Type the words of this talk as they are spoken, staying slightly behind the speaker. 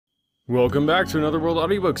Welcome back to Another World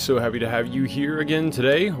Audiobook. So happy to have you here again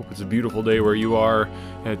today. Hope it's a beautiful day where you are.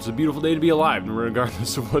 It's a beautiful day to be alive,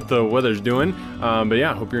 regardless of what the weather's doing. But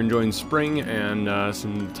yeah, hope you're enjoying spring and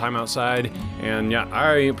some time outside. And yeah,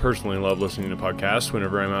 I personally love listening to podcasts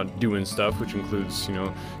whenever I'm out doing stuff, which includes,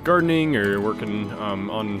 gardening or working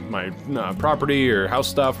on my property or house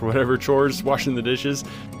stuff or whatever, chores, washing the dishes.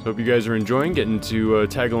 So hope you guys are enjoying getting to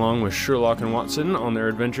tag along with Sherlock and Watson on their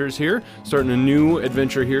adventures here. Starting a new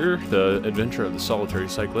adventure here, the adventure of the solitary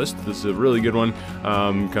cyclist. This is a really good one,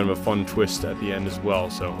 kind of a fun twist at the end as well.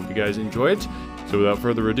 So hope you guys enjoy it. So without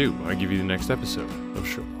further ado, I give you the next episode of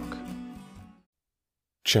Sherlock.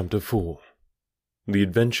 Chapter 4. The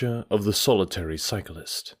Adventure of the Solitary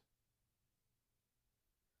Cyclist.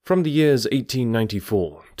 From the years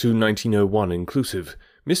 1894 to 1901 inclusive,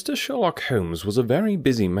 Mr. Sherlock Holmes was a very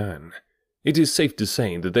busy man. It is safe to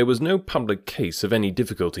say that there was no public case of any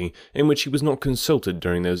difficulty in which he was not consulted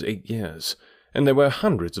during those 8 years, and there were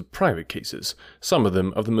hundreds of private cases, some of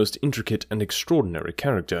them of the most intricate and extraordinary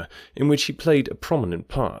character, in which he played a prominent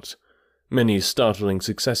part. Many startling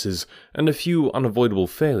successes and a few unavoidable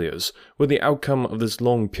failures were the outcome of this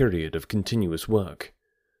long period of continuous work.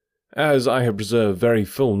 As I have preserved very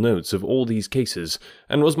full notes of all these cases,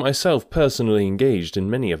 and was myself personally engaged in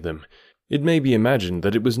many of them, it may be imagined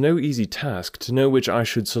that it was no easy task to know which I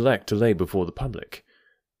should select to lay before the public.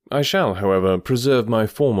 I shall, however, preserve my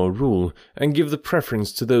former rule, and give the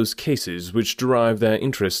preference to those cases which derive their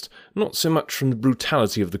interest not so much from the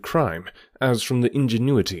brutality of the crime, as from the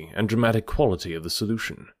ingenuity and dramatic quality of the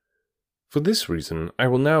solution. For this reason, I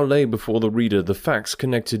will now lay before the reader the facts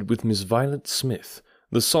connected with Miss Violet Smith,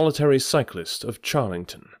 the solitary cyclist of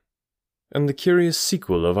Charlington, and the curious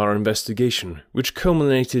sequel of our investigation, which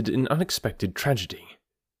culminated in unexpected tragedy.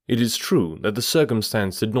 It is true that the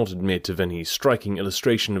circumstance did not admit of any striking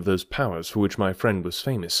illustration of those powers for which my friend was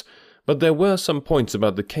famous, but there were some points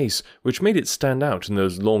about the case which made it stand out in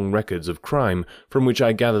those long records of crime from which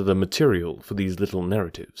I gather the material for these little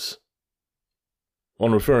narratives.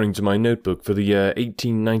 On referring to my notebook for the year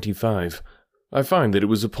 1895, I find that it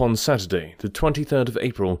was upon Saturday, the 23rd of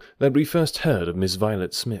April, that we first heard of Miss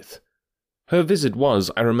Violet Smith. Her visit was,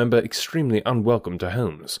 I remember, extremely unwelcome to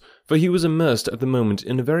Holmes, for he was immersed at the moment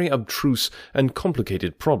in a very abstruse and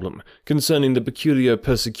complicated problem concerning the peculiar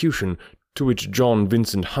persecution to which John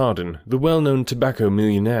Vincent Harden, the well-known tobacco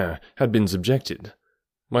millionaire, had been subjected.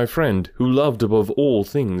 My friend, who loved above all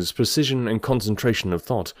things precision and concentration of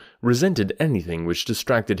thought, resented anything which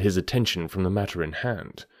distracted his attention from the matter in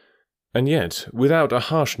hand. And yet, without a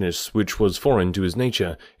harshness which was foreign to his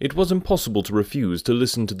nature, it was impossible to refuse to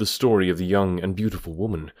listen to the story of the young and beautiful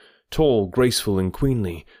woman, tall, graceful, and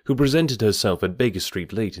queenly, who presented herself at Baker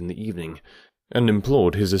Street late in the evening, and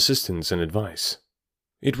implored his assistance and advice.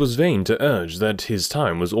 It was vain to urge that his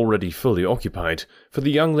time was already fully occupied, for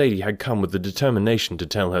the young lady had come with the determination to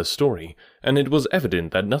tell her story, and it was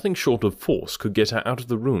evident that nothing short of force could get her out of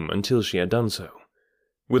the room until she had done so.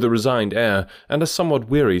 With a resigned air and a somewhat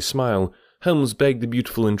weary smile, Holmes begged the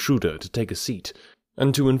beautiful intruder to take a seat,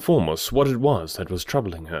 and to inform us what it was that was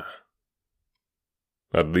troubling her.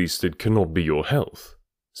 "At least it cannot be your health,"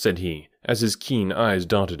 said he, as his keen eyes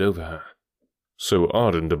darted over her. "So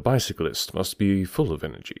ardent a bicyclist must be full of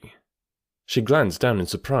energy." She glanced down in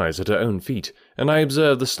surprise at her own feet, and I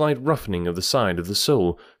observed the slight roughening of the side of the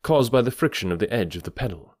sole caused by the friction of the edge of the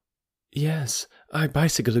pedal. "Yes, I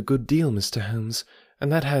bicycle a good deal, Mr. Holmes,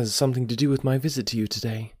 and that has something to do with my visit to you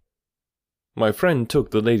today." My friend took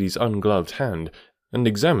the lady's ungloved hand and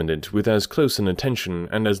examined it with as close an attention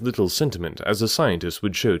and as little sentiment as a scientist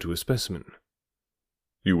would show to a specimen.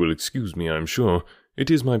 "You will excuse me, I am sure. It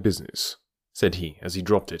is my business," said he as he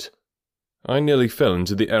dropped it. "I nearly fell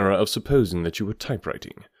into the error of supposing that you were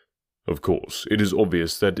typewriting. Of course, it is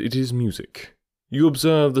obvious that it is music. You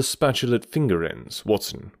observe the spatulate finger ends,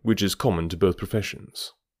 Watson, which is common to both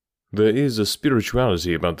professions. There is a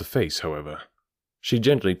spirituality about the face, however." She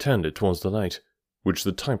gently turned it towards the light, "which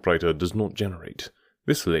the typewriter does not generate.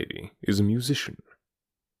 This lady is a musician."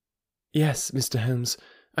 "Yes, Mr. Holmes,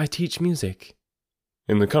 I teach music."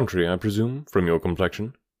 "In the country, I presume, from your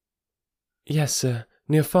complexion?" "Yes, sir,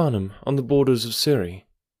 near Farnham, on the borders of Surrey."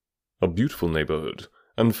 "A beautiful neighbourhood,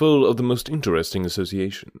 and full of the most interesting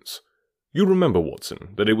associations. You remember,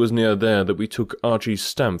 Watson, that it was near there that we took Archie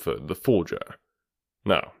Stamford, the forger.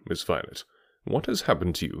 Now, Miss Violet, what has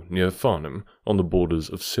happened to you near Farnham on the borders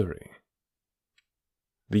of Surrey?"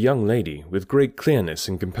 The young lady, with great clearness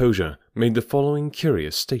and composure, made the following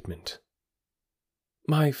curious statement.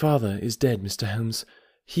 "My father is dead, Mr. Holmes.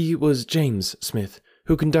 He was James Smith,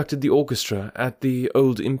 who conducted the orchestra at the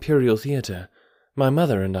old Imperial Theatre. My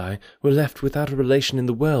mother and I were left without a relation in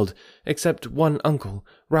the world, except one uncle,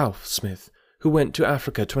 Ralph Smith, who went to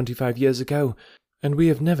Africa 25 years ago, and we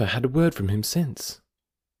have never had a word from him since.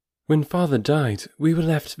 When father died, we were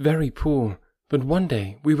left very poor, but one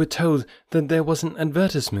day we were told that there was an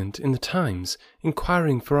advertisement in the Times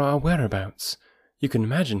inquiring for our whereabouts. You can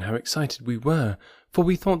imagine how excited we were, for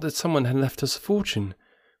we thought that someone had left us a fortune.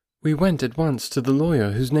 We went at once to the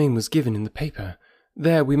lawyer whose name was given in the paper.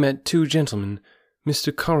 There we met two gentlemen,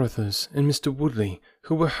 Mr. Carruthers and Mr. Woodley,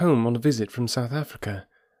 who were home on a visit from South Africa.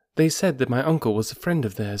 They said that my uncle was a friend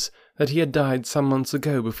of theirs, that he had died some months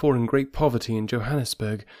ago before in great poverty in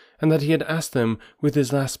Johannesburg, and that he had asked them, with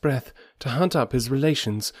his last breath, to hunt up his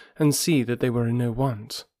relations and see that they were in no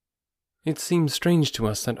want. It seemed strange to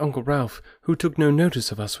us that Uncle Ralph, who took no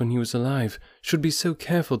notice of us when he was alive, should be so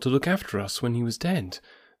careful to look after us when he was dead.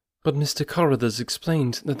 But Mr. Carruthers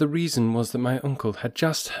explained that the reason was that my uncle had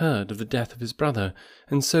just heard of the death of his brother,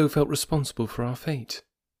 and so felt responsible for our fate.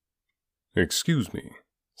 "Excuse me,"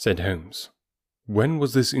 said Holmes. "When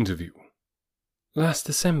was this interview?" "Last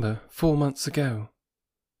December, 4 months ago."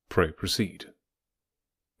 "Pray proceed."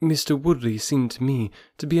 "Mr. Woodley seemed to me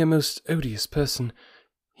to be a most odious person.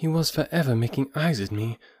 He was for ever making eyes at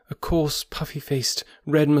me, a coarse, puffy-faced,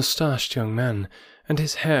 red-moustached young man, and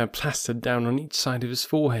his hair plastered down on each side of his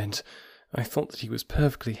forehead. I thought that he was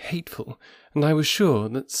perfectly hateful, and I was sure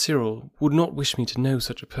that Cyril would not wish me to know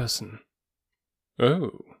such a person."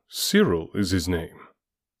 "Oh, Cyril is his name,"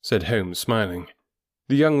 said Holmes, smiling.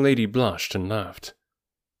 The young lady blushed and laughed.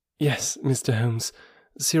 "Yes, Mr. Holmes,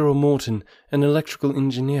 Cyril Morton, an electrical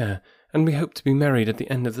engineer, and we hope to be married at the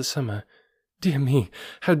end of the summer. Dear me,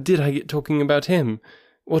 how did I get talking about him?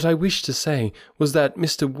 What I wished to say was that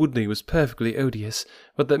Mr. Woodley was perfectly odious,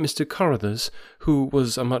 but that Mr. Carruthers, who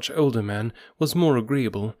was a much older man, was more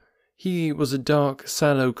agreeable. He was a dark,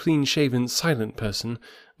 sallow, clean-shaven, silent person,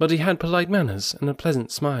 but he had polite manners and a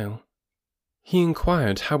pleasant smile. He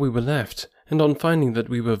inquired how we were left, and on finding that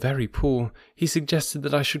we were very poor, he suggested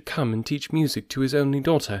that I should come and teach music to his only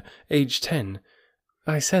daughter, aged 10.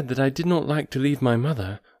 I said that I did not like to leave my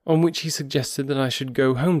mother, on which he suggested that I should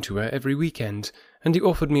go home to her every weekend, and he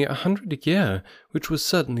offered me 100 a year, which was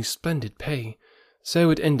certainly splendid pay. So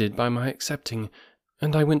it ended by my accepting,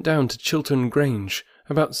 and I went down to Chiltern Grange,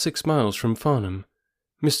 about 6 miles from Farnham.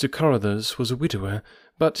 Mr. Carruthers was a widower,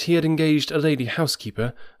 but he had engaged a lady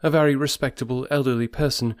housekeeper, a very respectable elderly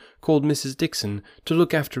person called Mrs. Dixon, to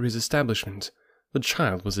look after his establishment. The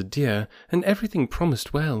child was a dear, and everything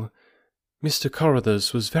promised well. Mr.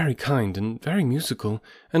 Carruthers was very kind and very musical,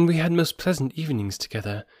 and we had most pleasant evenings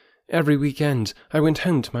together. Every weekend I went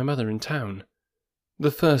home to my mother in town. The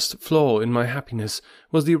first flaw in my happiness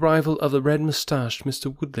was the arrival of the red-moustached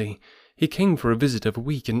Mr. Woodley. He came for a visit of a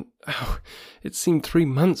week, and, it seemed 3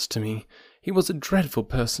 months to me. He was a dreadful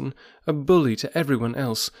person, a bully to everyone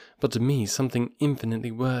else, but to me something infinitely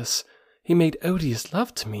worse. He made odious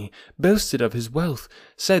love to me, boasted of his wealth,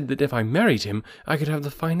 said that if I married him I could have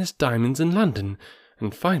the finest diamonds in London,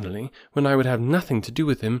 and finally, when I would have nothing to do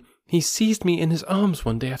with him, he seized me in his arms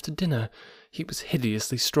one day after dinner. He was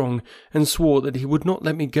hideously strong, and swore that he would not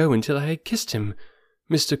let me go until I had kissed him.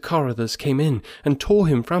 Mr. Carruthers came in and tore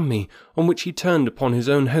him from me, on which he turned upon his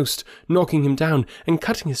own host, knocking him down and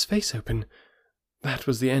cutting his face open. That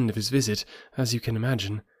was the end of his visit, as you can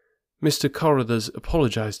imagine. Mr. Carruthers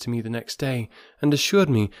apologized to me the next day, and assured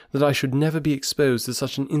me that I should never be exposed to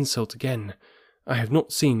such an insult again. I have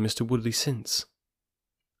not seen Mr. Woodley since.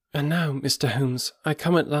 And now, Mr. Holmes, I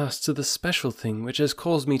come at last to the special thing which has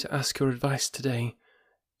caused me to ask your advice today.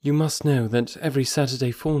 You must know that every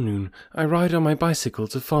Saturday forenoon I ride on my bicycle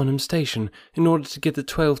to Farnham Station in order to get the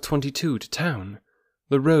 12:22 to town.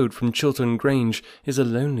 The road from Chiltern Grange is a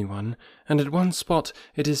lonely one, and at one spot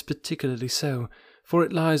it is particularly so, for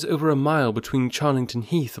it lies over a mile between Charlington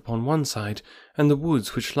Heath upon one side and the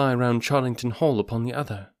woods which lie round Charlington Hall upon the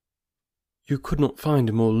other. You could not find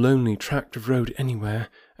a more lonely tract of road anywhere,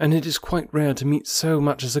 and it is quite rare to meet so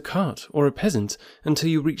much as a cart or a peasant until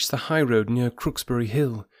you reach the high road near Crooksbury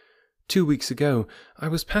Hill. 2 weeks ago I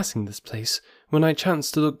was passing this place, when I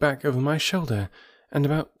chanced to look back over my shoulder, and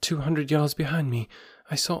about 200 yards behind me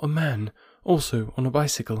I saw a man, also on a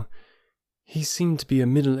bicycle. He seemed to be a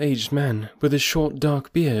middle-aged man, with a short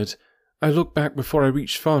dark beard. I looked back before I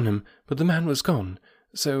reached Farnham, but the man was gone,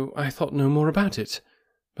 so I thought no more about it.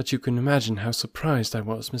 But you can imagine how surprised I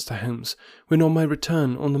was, Mr. Holmes, when on my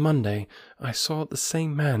return on the Monday I saw the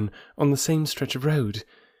same man on the same stretch of road.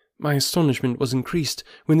 My astonishment was increased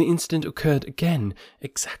when the incident occurred again,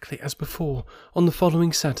 exactly as before, on the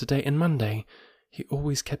following Saturday and Monday. He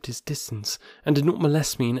always kept his distance, and did not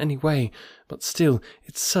molest me in any way, but still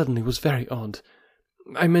it suddenly was very odd.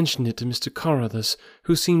 I mentioned it to Mr. Carruthers,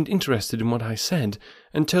 who seemed interested in what I said,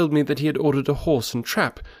 and told me that he had ordered a horse and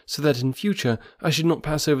trap, so that in future I should not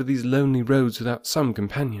pass over these lonely roads without some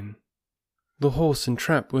companion. The horse and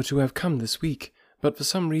trap were to have come this week, but for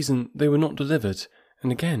some reason they were not delivered,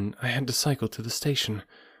 and again I had to cycle to the station.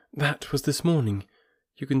 That was this morning.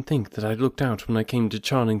 You can think that I looked out when I came to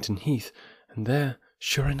Charlington Heath, and there,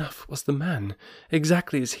 sure enough, was the man,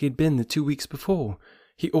 exactly as he had been the 2 weeks before.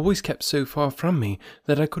 He always kept so far from me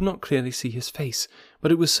that I could not clearly see his face,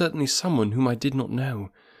 but it was certainly someone whom I did not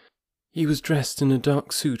know. He was dressed in a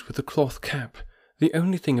dark suit with a cloth cap. The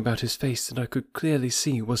only thing about his face that I could clearly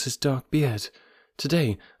see was his dark beard.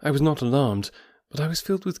 Today I was not alarmed, but I was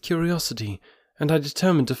filled with curiosity, and I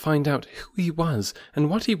determined to find out who he was and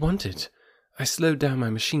what he wanted. I slowed down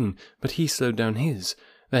my machine, but he slowed down his.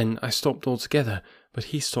 Then I stopped altogether, but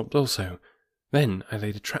he stopped also. Then I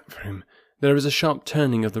laid a trap for him. There is a sharp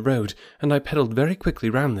turning of the road, and I pedalled very quickly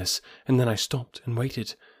round this, and then I stopped and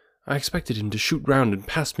waited. I expected him to shoot round and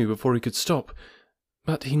pass me before he could stop,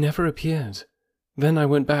 but he never appeared. Then I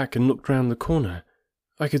went back and looked round the corner.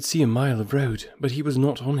 I could see a mile of road, but he was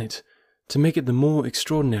not on it. To make it the more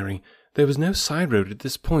extraordinary, there was no side road at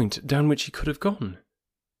this point down which he could have gone.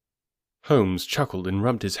 Holmes chuckled and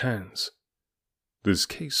rubbed his hands. "This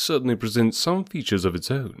case certainly presents some features of its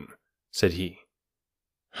own," said he.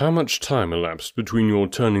 "How much time elapsed between your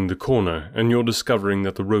turning the corner and your discovering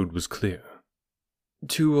that the road was clear?"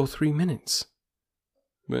 2 or 3 minutes.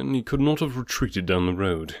 Then he could not have retreated down the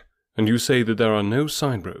road, and you say that there are no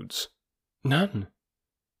side roads? None.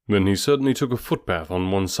 Then he certainly took a footpath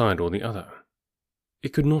on one side or the other.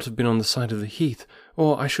 It could not have been on the side of the heath,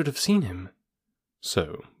 or I should have seen him.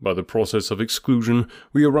 So, by the process of exclusion,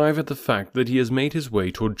 we arrive at the fact that he has made his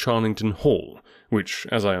way toward Charlington Hall, which,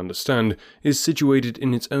 as I understand, is situated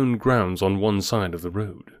in its own grounds on one side of the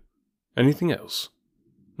road. Anything else?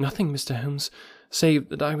 Nothing, Mr. Holmes, save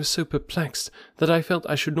that I was so perplexed that I felt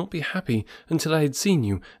I should not be happy until I had seen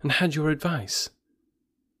you and had your advice.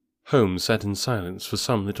 Holmes sat in silence for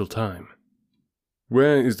some little time.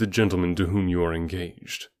 "Where is the gentleman to whom you are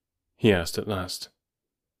engaged?" he asked at last.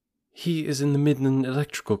 He is in the Midland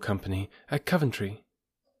Electrical Company at Coventry.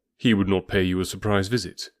 He would not pay you a surprise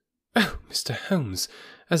visit? Oh, Mr. Holmes,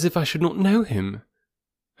 as if I should not know him.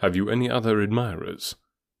 Have you any other admirers?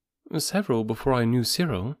 Several before I knew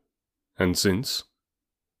Cyril. And since?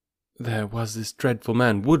 There was this dreadful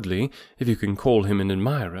man Woodley, if you can call him an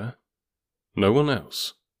admirer. No one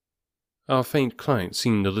else? Our faint client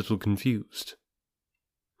seemed a little confused.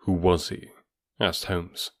 Who was he? Asked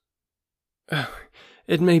Holmes. Oh,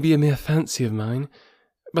 it may be a mere fancy of mine,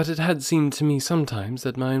 but it had seemed to me sometimes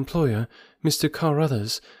that my employer, Mr.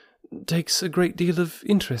 Carruthers, takes a great deal of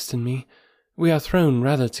interest in me. We are thrown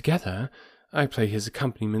rather together. I play his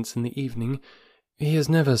accompaniments in the evening. He has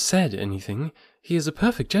never said anything. He is a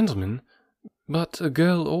perfect gentleman. But a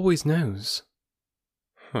girl always knows.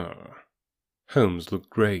 Holmes looked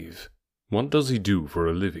grave. What does he do for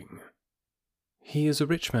a living? He is a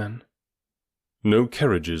rich man. No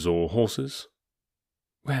carriages or horses?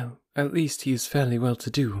 Well, at least he is fairly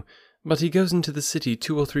well-to-do, but he goes into the city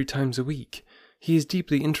 2 or 3 times a week. He is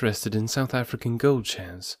deeply interested in South African gold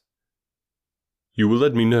shares. You will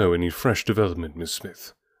let me know any fresh development, Miss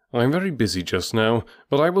Smith. I am very busy just now,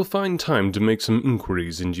 but I will find time to make some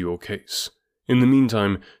inquiries into your case. In the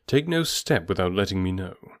meantime, take no step without letting me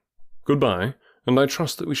know. Goodbye, and I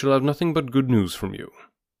trust that we shall have nothing but good news from you.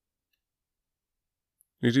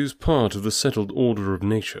 It is part of the settled order of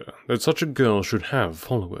nature that such a girl should have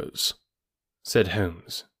followers, said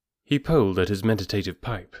Holmes. He pulled at his meditative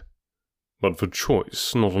pipe. But for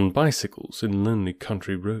choice, not on bicycles in lonely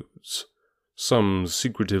country roads. Some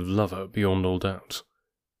secretive lover beyond all doubt.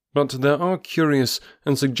 But there are curious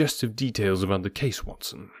and suggestive details about the case,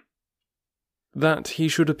 Watson. That he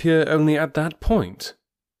should appear only at that point?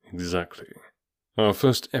 Exactly. Our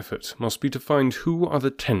first effort must be to find who are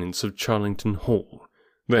the tenants of Charlington Hall.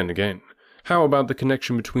 Then again, how about the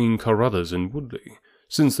connection between Carruthers and Woodley,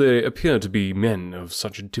 since they appear to be men of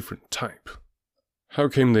such a different type? How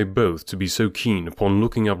came they both to be so keen upon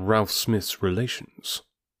looking up Ralph Smith's relations?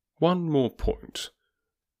 One more point.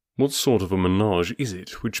 What sort of a menage is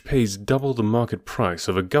it which pays double the market price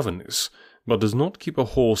of a governess, but does not keep a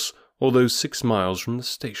horse although 6 miles from the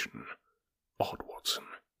station? Odd, Watson.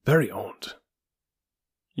 Very odd.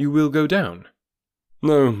 You will go down?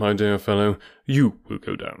 No, my dear fellow, you will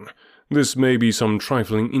go down. This may be some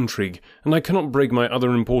trifling intrigue, and I cannot break my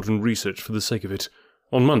other important research for the sake of it.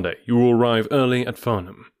 On Monday you will arrive early at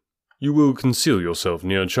Farnham. You will conceal yourself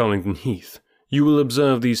near Charlington Heath. You will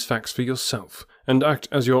observe these facts for yourself, and act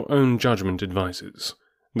as your own judgment advises.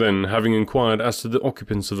 Then, having inquired as to the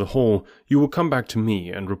occupants of the hall, you will come back to me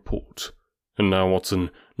and report. And now, Watson,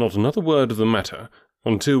 not another word of the matter,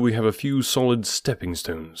 until we have a few solid stepping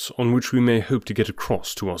stones on which we may hope to get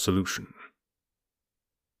across to our solution."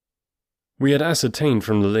 We had ascertained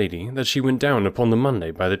from the lady that she went down upon the Monday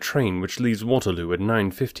by the train which leaves Waterloo at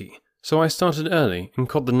 9:50, so I started early and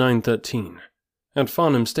caught the 9:13. At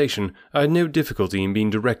Farnham Station, I had no difficulty in being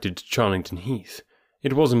directed to Charlington Heath.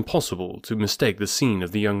 It was impossible to mistake the scene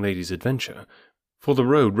of the young lady's adventure, for the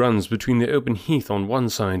road runs between the open heath on one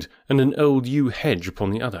side and an old yew hedge upon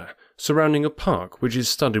the other, surrounding a park which is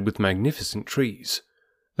studded with magnificent trees.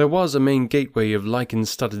 There was a main gateway of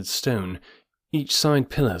lichen-studded stone, each side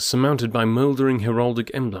pillar surmounted by mouldering heraldic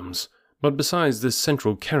emblems, but besides this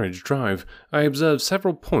central carriage drive, I observed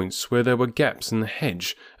several points where there were gaps in the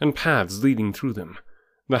hedge and paths leading through them.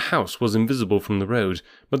 The house was invisible from the road,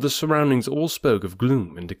 but the surroundings all spoke of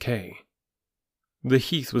gloom and decay. The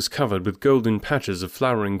heath was covered with golden patches of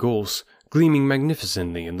flowering gorse, gleaming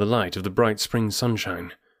magnificently in the light of the bright spring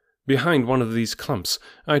sunshine. Behind one of these clumps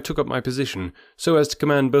I took up my position, so as to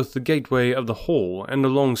command both the gateway of the hall and a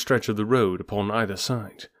long stretch of the road upon either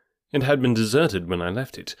side. It had been deserted when I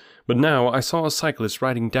left it, but now I saw a cyclist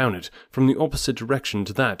riding down it from the opposite direction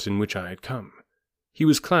to that in which I had come. He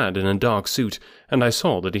was clad in a dark suit, and I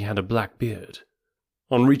saw that he had a black beard.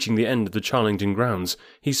 On reaching the end of the Charlington grounds,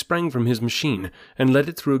 he sprang from his machine and led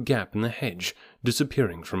it through a gap in the hedge,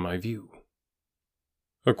 disappearing from my view.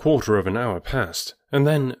 A quarter of an hour passed, and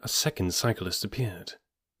then a second cyclist appeared.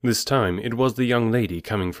 This time it was the young lady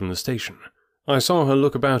coming from the station. I saw her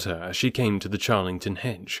look about her as she came to the Charlington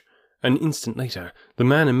hedge. An instant later, the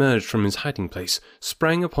man emerged from his hiding place,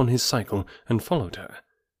 sprang upon his cycle, and followed her.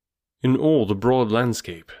 In all the broad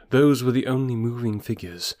landscape, those were the only moving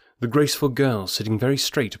figures, the graceful girl sitting very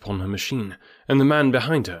straight upon her machine, and the man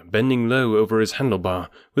behind her bending low over his handlebar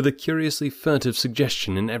with a curiously furtive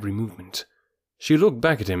suggestion in every movement. She looked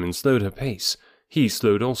back at him and slowed her pace. He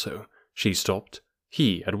slowed also. She stopped.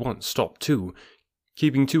 He at once stopped too,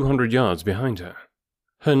 keeping 200 yards behind her.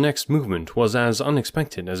 Her next movement was as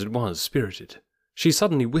unexpected as it was spirited. She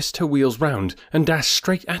suddenly whisked her wheels round and dashed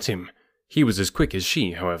straight at him. He was as quick as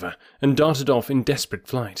she, however, and darted off in desperate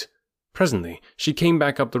flight. Presently she came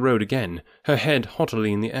back up the road again, her head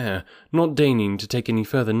haughtily in the air, not deigning to take any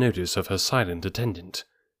further notice of her silent attendant.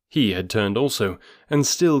 He had turned also, and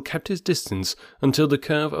still kept his distance until the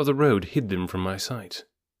curve of the road hid them from my sight.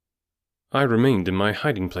 I remained in my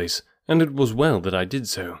hiding place, and it was well that I did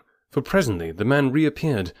so, for presently the man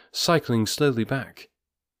reappeared, cycling slowly back.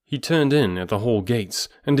 He turned in at the hall gates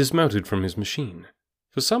and dismounted from his machine.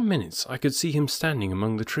 For some minutes I could see him standing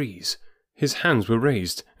among the trees. His hands were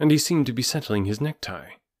raised, and he seemed to be settling his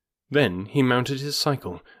necktie. Then he mounted his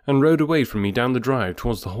cycle and rode away from me down the drive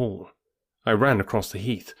towards the hall. I ran across the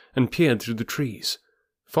heath and peered through the trees.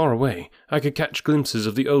 Far away I could catch glimpses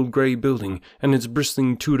of the old grey building and its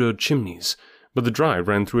bristling Tudor chimneys, but the drive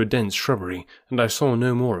ran through a dense shrubbery, and I saw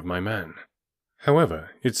no more of my man. However,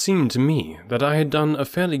 it seemed to me that I had done a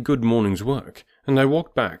fairly good morning's work, and I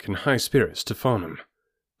walked back in high spirits to Farnham.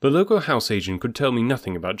 The local house agent could tell me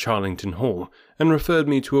nothing about Charlington Hall, and referred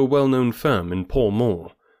me to a well-known firm in Pall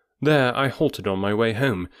Mall. There I halted on my way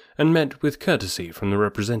home, and met with courtesy from the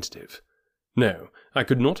representative. No, I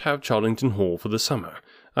could not have Charlington Hall for the summer.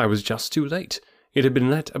 I was just too late. It had been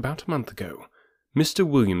let about a month ago. Mr.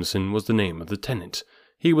 Williamson was the name of the tenant.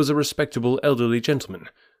 He was a respectable elderly gentleman.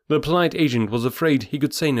 The polite agent was afraid he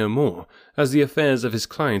could say no more, as the affairs of his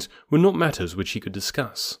client were not matters which he could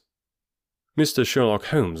discuss. Mr. Sherlock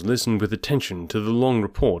Holmes listened with attention to the long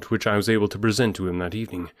report which I was able to present to him that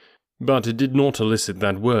evening, but it did not elicit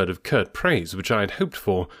that word of curt praise which I had hoped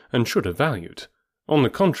for and should have valued. On the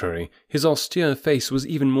contrary, his austere face was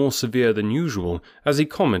even more severe than usual as he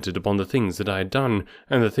commented upon the things that I had done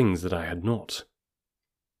and the things that I had not.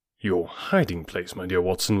 "Your hiding-place, my dear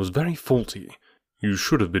Watson, was very faulty. You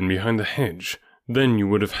should have been behind the hedge. Then you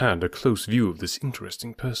would have had a close view of this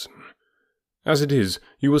interesting person. As it is,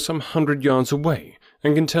 you were some 100 yards away,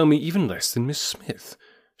 and can tell me even less than Miss Smith.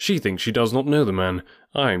 She thinks she does not know the man.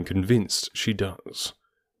 I am convinced she does."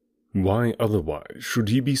 Why otherwise should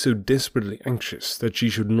he be so desperately anxious that she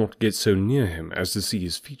should not get so near him as to see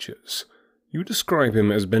his features? You describe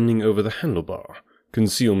him as bending over the handlebar.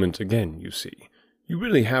 Concealment again, you see. You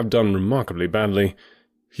really have done remarkably badly.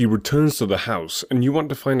 He returns to the house, and you want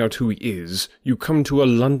to find out who he is. You come to a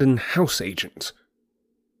London house agent.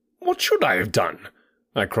 "What should I have done?"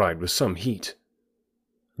 I cried with some heat.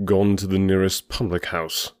 "Gone to the nearest public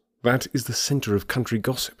house. That is the centre of country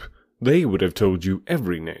gossip. They would have told you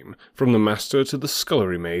every name, from the master to the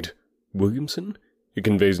scullery maid. Williamson? It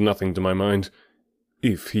conveys nothing to my mind.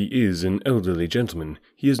 If he is an elderly gentleman,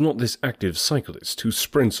 he is not this active cyclist who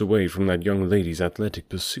sprints away from that young lady's athletic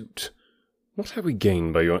pursuit. What have we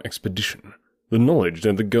gained by your expedition? The knowledge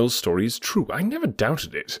that the girl's story is true, I never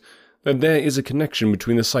doubted it. That there is a connection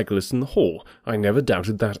between the cyclist and the Hall, I never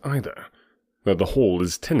doubted that either. That the Hall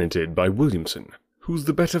is tenanted by Williamson, who's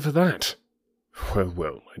the better for that?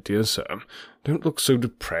 Well, my dear sir, don't look so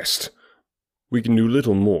depressed. We can do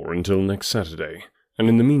little more until next Saturday, and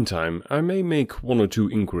in the meantime I may make 1 or 2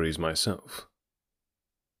 inquiries myself.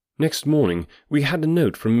 Next morning we had a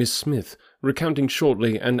note from Miss Smith, recounting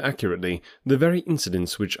shortly and accurately the very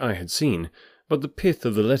incidents which I had seen, but the pith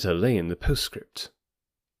of the letter lay in the postscript.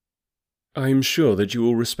 I am sure that you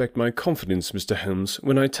will respect my confidence, Mr. Holmes,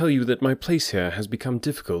 when I tell you that my place here has become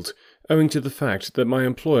difficult, owing to the fact that my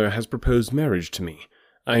employer has proposed marriage to me.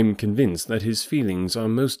 I am convinced that his feelings are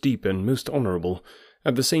most deep and most honourable.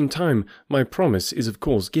 At the same time, my promise is of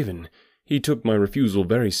course given. He took my refusal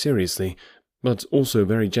very seriously, but also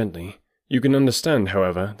very gently. You can understand,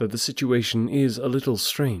 however, that the situation is a little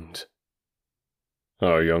strained.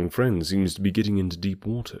 Our young friend seems to be getting into deep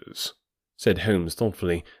waters, said Holmes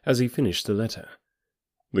thoughtfully as he finished the letter.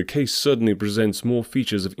 The case certainly presents more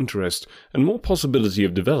features of interest and more possibility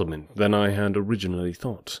of development than I had originally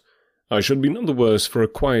thought. I should be none the worse for a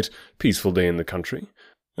quiet, peaceful day in the country,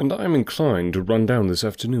 and I am inclined to run down this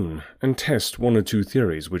afternoon and test 1 or 2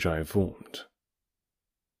 theories which I have formed.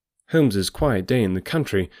 Holmes's quiet day in the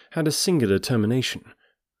country had a singular termination,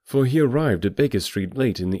 for he arrived at Baker Street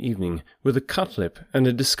late in the evening with a cut lip and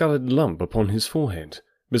a discoloured lump upon his forehead,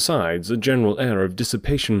 besides a general air of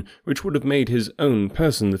dissipation which would have made his own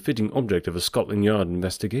person the fitting object of a Scotland Yard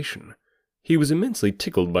investigation. He was immensely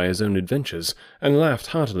tickled by his own adventures, and laughed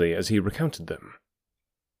heartily as he recounted them.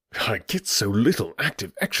 "I get so little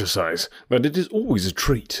active exercise that it is always a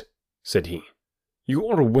treat," said he. "You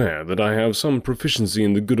are aware that I have some proficiency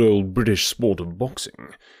in the good old British sport of boxing.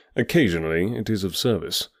 Occasionally it is of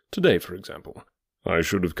service. Today, for example. I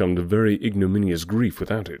should have come to very ignominious grief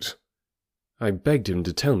without it." I begged him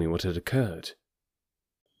to tell me what had occurred.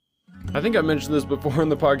 I think I mentioned this before in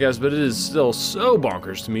the podcast, but it is still so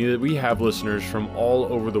bonkers to me that we have listeners from all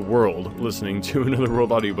over the world listening to Another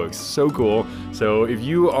World Audiobooks. So cool. So if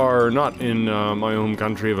you are not in my home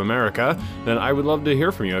country of America, then I would love to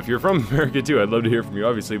hear from you. If you're from America too, I'd love to hear from you,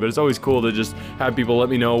 obviously, but it's always cool to just have people let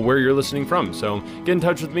me know where you're listening from. So get in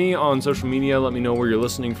touch with me on social media. Let me know where you're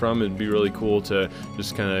listening from. It'd be really cool to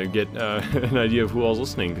just kind of get an idea of who all's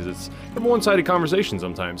listening, because it's a one-sided conversation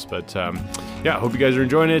sometimes. But yeah, I hope you guys are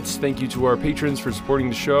enjoying it. Thank you to our patrons for supporting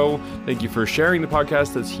the show. Thank you for sharing the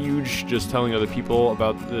podcast. That's huge. Just telling other people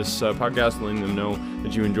about this podcast, letting them know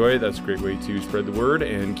that you enjoy it. That's a great way to spread the word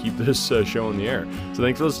and keep this show on the air. So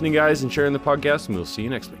thanks for listening, guys, and sharing the podcast, and we'll see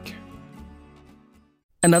you next week.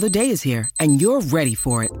 Another day is here, and you're ready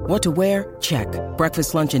for it. What to wear? Check.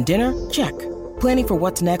 Breakfast, lunch, and dinner? Check. Planning for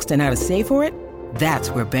what's next and how to save for it?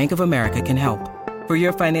 That's where Bank of America can help. For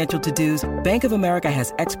your financial to-dos, Bank of America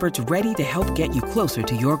has experts ready to help get you closer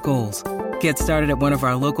to your goals. Get started at one of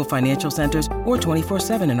our local financial centers or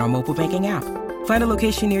 24/7 in our mobile banking app. Find a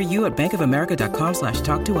location near you at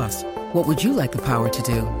bankofamerica.com/talktous. What would you like the power to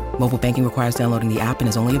do? Mobile banking requires downloading the app and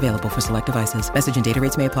is only available for select devices. Message and data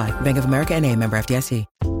rates may apply. Bank of America NA, member FDIC.